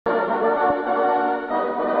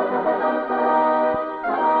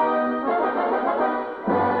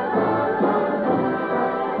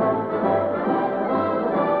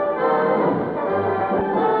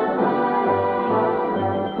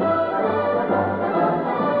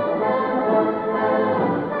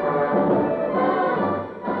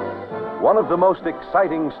One of the most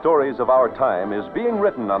exciting stories of our time is being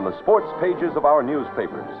written on the sports pages of our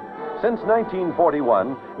newspapers. Since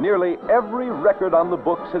 1941, nearly every record on the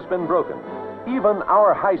books has been broken. Even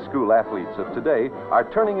our high school athletes of today are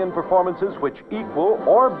turning in performances which equal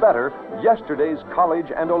or better yesterday's college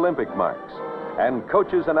and Olympic marks. And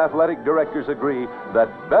coaches and athletic directors agree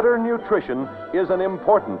that better nutrition is an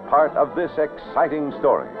important part of this exciting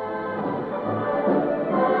story.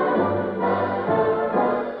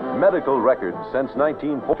 Medical records since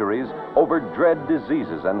 1940s over dread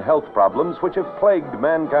diseases and health problems which have plagued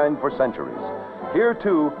mankind for centuries. Here,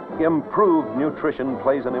 too, improved nutrition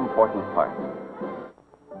plays an important part.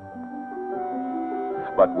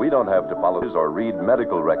 But we don't have to follow or read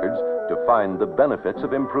medical records to find the benefits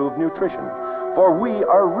of improved nutrition, for we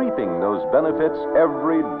are reaping those benefits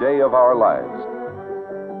every day of our lives.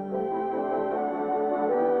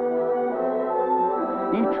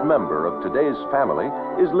 Each member of today's family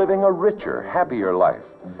is living a richer, happier life,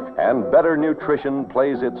 and better nutrition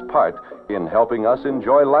plays its part in helping us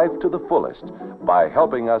enjoy life to the fullest by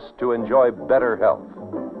helping us to enjoy better health.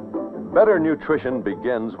 Better nutrition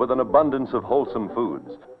begins with an abundance of wholesome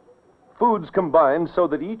foods. Foods combined so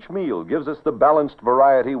that each meal gives us the balanced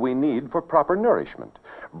variety we need for proper nourishment.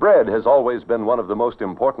 Bread has always been one of the most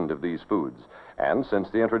important of these foods. And since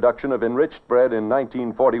the introduction of enriched bread in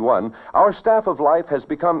 1941, our staff of life has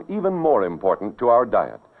become even more important to our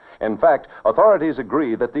diet. In fact, authorities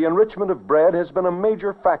agree that the enrichment of bread has been a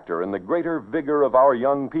major factor in the greater vigor of our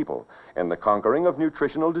young people, in the conquering of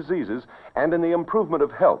nutritional diseases, and in the improvement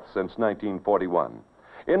of health since 1941.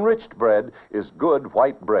 Enriched bread is good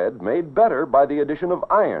white bread made better by the addition of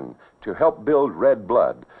iron to help build red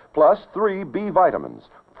blood, plus 3 B vitamins,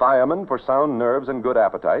 thiamine for sound nerves and good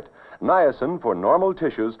appetite, niacin for normal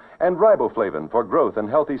tissues, and riboflavin for growth and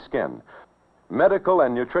healthy skin. Medical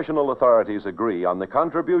and nutritional authorities agree on the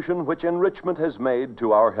contribution which enrichment has made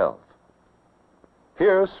to our health.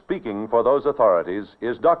 Here, speaking for those authorities,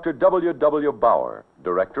 is Dr. W. W. Bauer,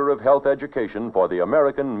 Director of Health Education for the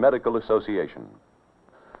American Medical Association.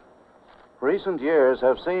 Recent years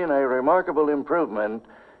have seen a remarkable improvement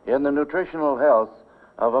in the nutritional health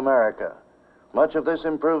of America. Much of this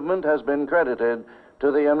improvement has been credited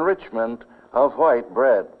to the enrichment of white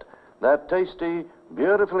bread, that tasty,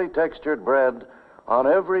 beautifully textured bread on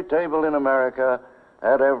every table in America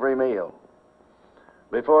at every meal.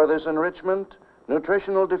 Before this enrichment,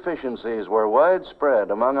 nutritional deficiencies were widespread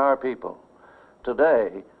among our people.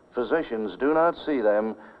 Today, physicians do not see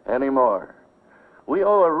them anymore. We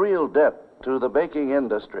owe a real debt to the baking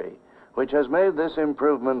industry, which has made this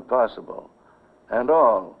improvement possible, and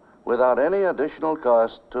all without any additional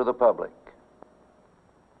cost to the public.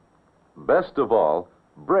 Best of all,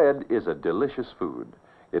 bread is a delicious food.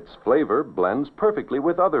 Its flavor blends perfectly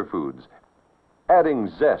with other foods,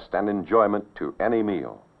 adding zest and enjoyment to any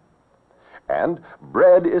meal. And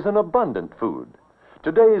bread is an abundant food.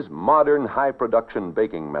 Today's modern high-production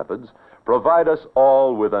baking methods provide us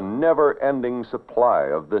all with a never-ending supply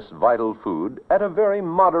of this vital food at a very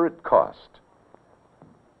moderate cost.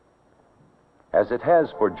 As it has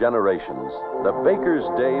for generations, the baker's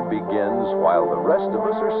day begins while the rest of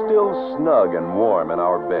us are still snug and warm in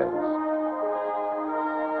our beds.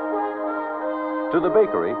 To the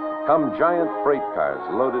bakery come giant freight cars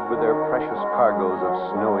loaded with their precious cargoes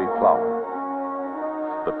of snowy flour.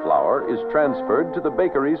 The flour is transferred to the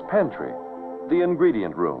bakery's pantry, the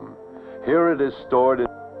ingredient room. Here it is stored in...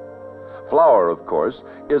 Flour, of course,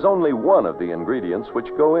 is only one of the ingredients which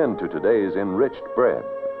go into today's enriched bread.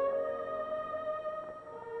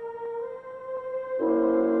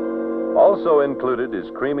 Also included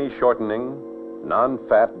is creamy shortening,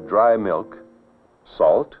 non-fat dry milk,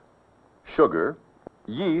 salt, sugar,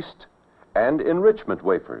 yeast, and enrichment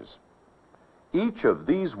wafers. Each of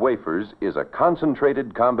these wafers is a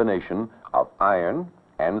concentrated combination of iron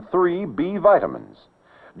and 3 B vitamins.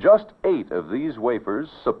 Just 8 of these wafers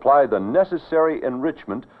supply the necessary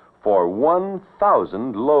enrichment for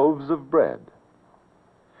 1,000 loaves of bread.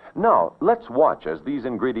 Now, let's watch as these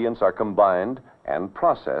ingredients are combined and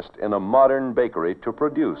processed in a modern bakery to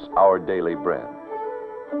produce our daily bread.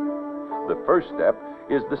 The first step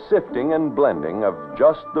is the sifting and blending of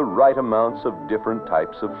just the right amounts of different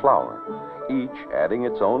types of flour, each adding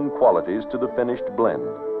its own qualities to the finished blend.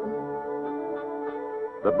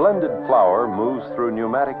 The blended flour moves through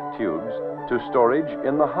pneumatic tubes to storage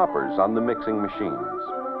in the hoppers on the mixing machines.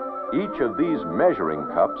 Each of these measuring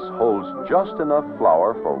cups holds just enough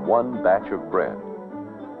flour for one batch of bread.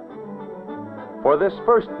 For this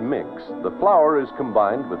first mix, the flour is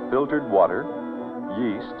combined with filtered water,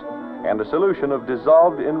 yeast, and a solution of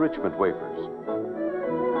dissolved enrichment wafers.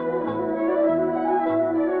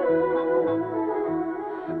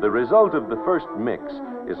 The result of the first mix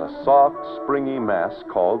is a soft, springy mass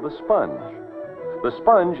called the sponge. The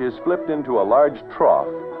sponge is flipped into a large trough,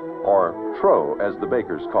 or trough as the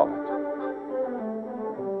bakers call it.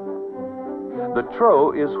 The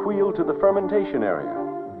trough is wheeled to the fermentation area.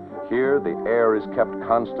 Here, the air is kept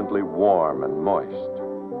constantly warm and moist.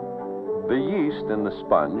 The yeast in the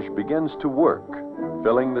sponge begins to work,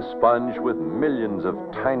 filling the sponge with millions of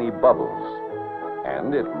tiny bubbles,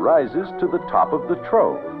 and it rises to the top of the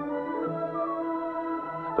trough.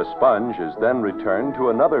 The sponge is then returned to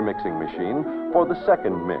another mixing machine for the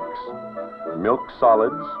second mix. Milk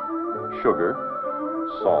solids, sugar,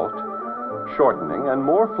 salt, shortening, and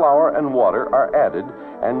more flour and water are added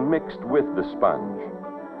and mixed with the sponge.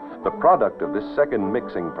 The product of this second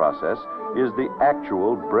mixing process is the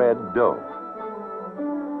actual bread dough.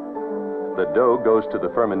 The dough goes to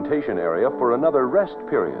the fermentation area for another rest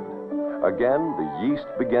period. Again, the yeast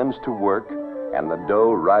begins to work, and the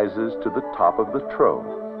dough rises to the top of the trough.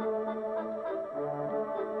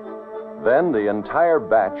 Then the entire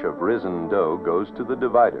batch of risen dough goes to the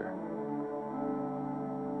divider.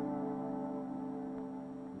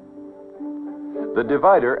 The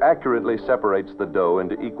divider accurately separates the dough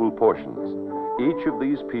into equal portions. Each of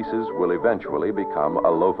these pieces will eventually become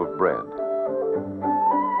a loaf of bread.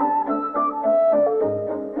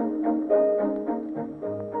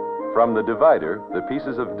 From the divider, the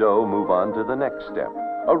pieces of dough move on to the next step,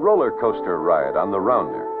 a roller coaster ride on the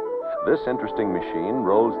rounder. This interesting machine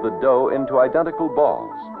rolls the dough into identical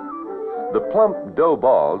balls. The plump dough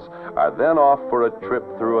balls are then off for a trip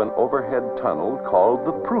through an overhead tunnel called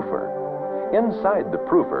the proofer. Inside the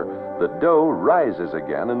proofer, the dough rises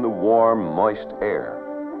again in the warm, moist air.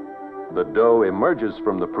 The dough emerges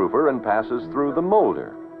from the proofer and passes through the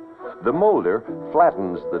molder. The molder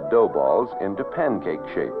flattens the dough balls into pancake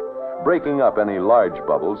shape, breaking up any large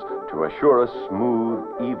bubbles to assure a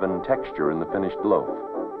smooth, even texture in the finished loaf.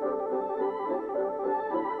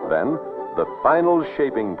 Then, the final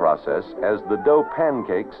shaping process as the dough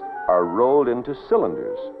pancakes are rolled into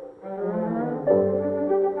cylinders,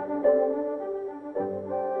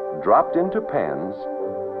 dropped into pans,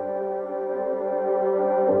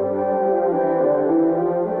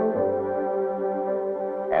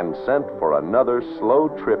 and sent for another slow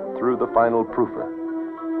trip through the final proofer.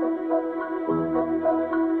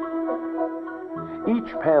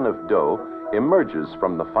 Each pan of dough emerges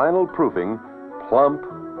from the final proofing plump,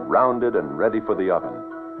 rounded, and ready for the oven.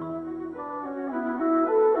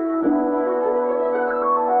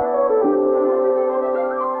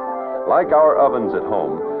 Like our ovens at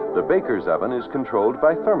home, the baker's oven is controlled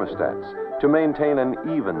by thermostats to maintain an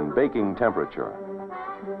even baking temperature.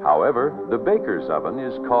 However, the baker's oven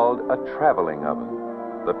is called a traveling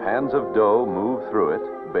oven. The pans of dough move through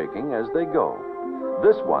it, baking as they go.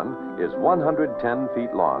 This one is 110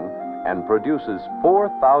 feet long and produces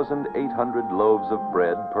 4,800 loaves of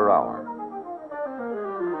bread per hour.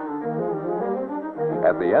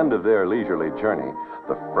 At the end of their leisurely journey,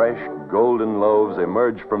 the fresh, golden loaves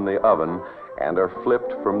emerge from the oven and are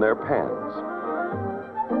flipped from their pans.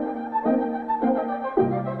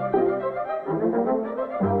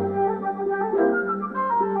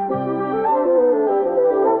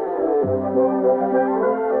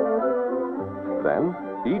 Then,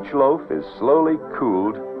 each loaf is slowly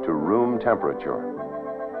cooled to room temperature.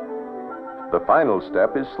 The final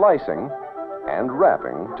step is slicing and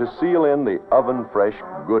wrapping to seal in the oven-fresh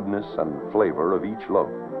goodness and flavor of each loaf.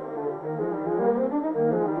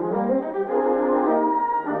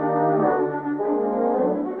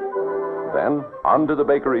 Then, onto the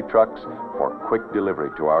bakery trucks for quick delivery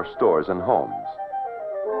to our stores and homes.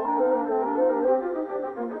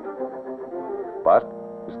 But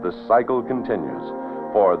the cycle continues,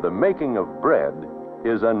 for the making of bread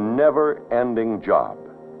is a never-ending job.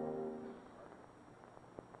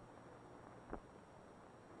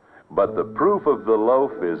 But the proof of the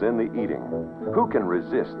loaf is in the eating. Who can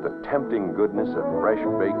resist the tempting goodness of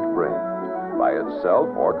fresh-baked bread? By itself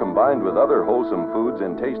or combined with other wholesome foods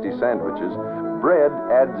in tasty sandwiches, bread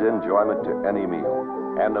adds enjoyment to any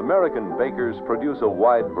meal. And American bakers produce a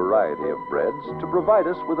wide variety of breads to provide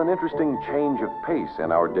us with an interesting change of pace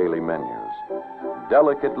in our daily menus.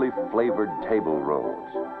 Delicately flavored table rolls,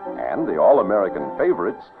 and the all-American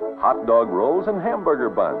favorites, hot dog rolls and hamburger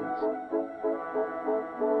buns.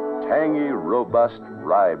 Tangy, robust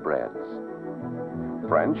rye breads.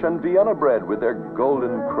 French and Vienna bread with their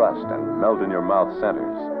golden crust and melt-in-your-mouth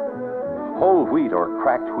centers. Whole wheat or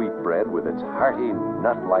cracked wheat bread with its hearty,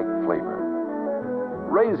 nut-like flavor.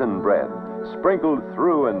 Raisin bread, sprinkled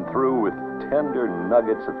through and through with tender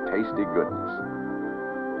nuggets of tasty goodness.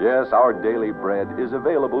 Yes, our daily bread is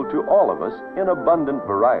available to all of us in abundant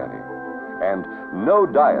variety. And no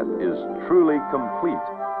diet is truly complete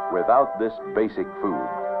without this basic food.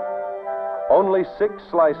 Only 6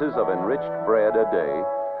 slices of enriched bread a day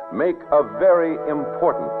make a very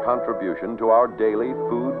important contribution to our daily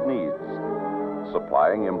food needs,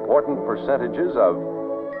 supplying important percentages of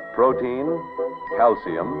protein,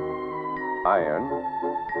 calcium, iron,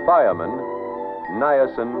 thiamine,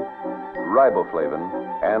 niacin, riboflavin,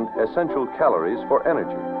 and essential calories for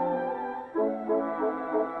energy.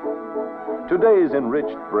 Today's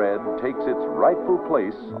enriched bread takes its rightful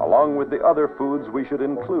place along with the other foods we should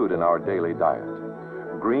include in our daily diet.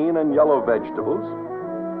 Green and yellow vegetables,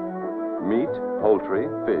 meat, poultry,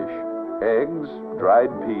 fish, eggs,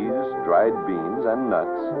 dried peas, dried beans, and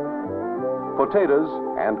nuts, potatoes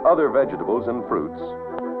and other vegetables and fruits,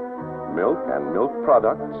 milk and milk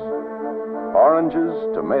products, oranges,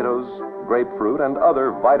 tomatoes, grapefruit, and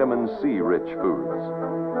other vitamin C-rich foods.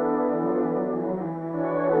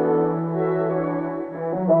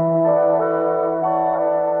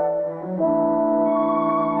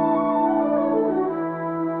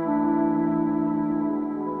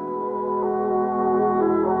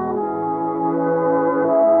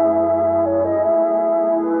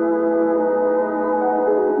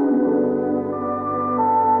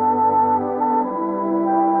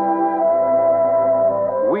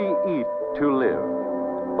 To live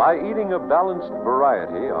by eating a balanced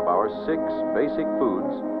variety of our 6 basic foods,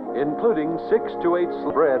 including 6 to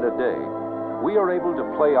 8 bread a day, we are able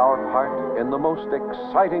to play our part in the most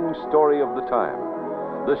exciting story of the time,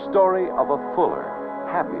 the story of a fuller,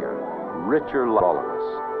 happier, richer life for all of us.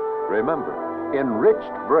 Remember,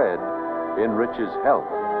 enriched bread enriches health.